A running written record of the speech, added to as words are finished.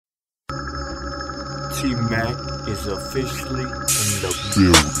Tmac is officially in the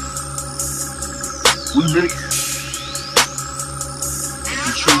building.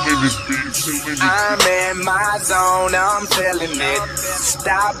 I'm in my zone, I'm feeling it.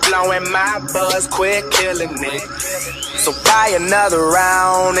 Stop blowing my buzz, quit killing it. So buy another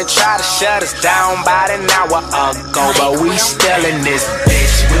round and try to shut us down about an hour ago, but we still in this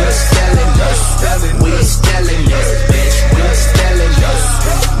bitch. We still in this. We still in this bitch. We still in this.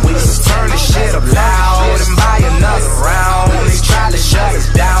 We just turn the shit up loud and buy another round. They try to shut us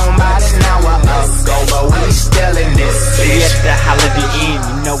down about an hour ago, but we still in this bitch. We at the Holiday Inn,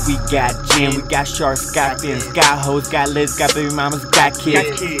 you know we got gin, we got sharks, got fins, got hoes, got lids, got baby mamas, got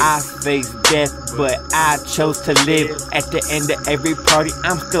kids. I face death, but I chose to live. At the end of every party,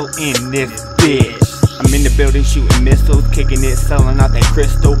 I'm still in this bitch. I'm in the building shooting missiles, kicking it, selling out that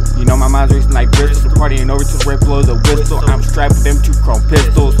crystal. You know my mind's racing like Bristol. The party ain't over till Red blow the whistle. I'm strapped with them 2 chrome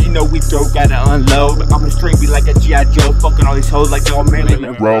pistols. You know we throw, gotta unload. I'm a straight be like a G.I. Joe, fucking all these hoes like they all men in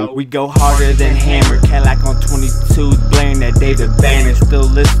the road. We go harder than Hammer, Cadillac on 22s, blaring that David Banner. Still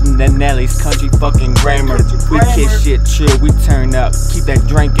listening to Nelly's country fucking grammar. We kick shit chill, we turn up, keep that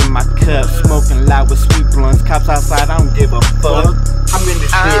drink in my cup, smoking loud with sweet blunts. Cops outside, I don't give a fuck. I'm in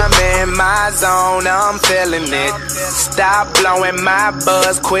this shit. I'm in my zone, I'm feeling it. Stop blowing my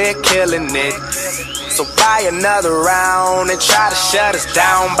buzz, quit killing it. So buy another round and try to shut us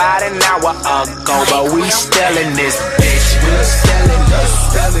down about an hour ago, but we still in this bitch. We still in this.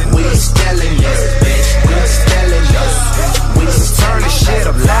 We still in this bitch. We still in this. We just turn the shit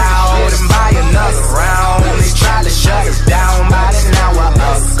up loud and buy another round. They try to shut us down about an hour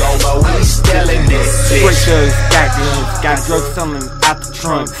ago, but we still in this bitch. Breakers, got guns, got drugs selling out the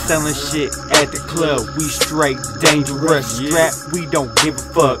trunk, selling shit at the club. We straight dangerous, strap, we don't give a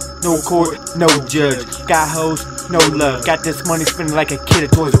fuck. No court, no judge, got hoes, no love. Got this money spending like a kid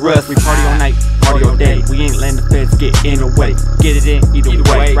at Toys R Us. We party all night, party all day. We ain't letting the feds get in the way. Get it in either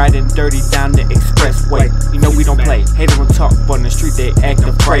way. Riding dirty down the expressway. You know we don't play. Haters don't talk, but on the street they act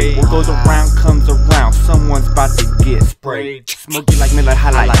afraid. What goes around comes around. Someone's about to get sprayed. Smoky like Miller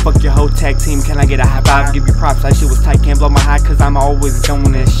High Life. Fuck your whole tag team. Can I get a high five? Give you props. That shit was tight. Can't blow my high cause I'm always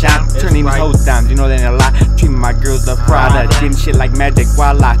going in shot. Turning these hoes down. You know that ain't a lie. Treating my girls up Prada. Getting shit like magic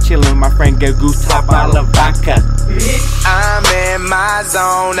while I chillin' with my friend get goose top out of vodka. I'm in my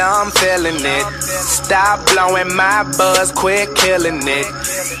zone, I'm feeling it. Stop blowing my buzz, quit killing it.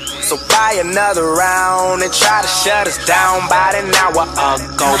 So buy another round and try to shut us down about an hour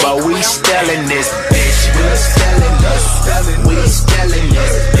ago, but we still in this bitch. We still in this. We still in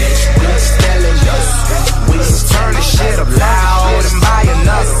this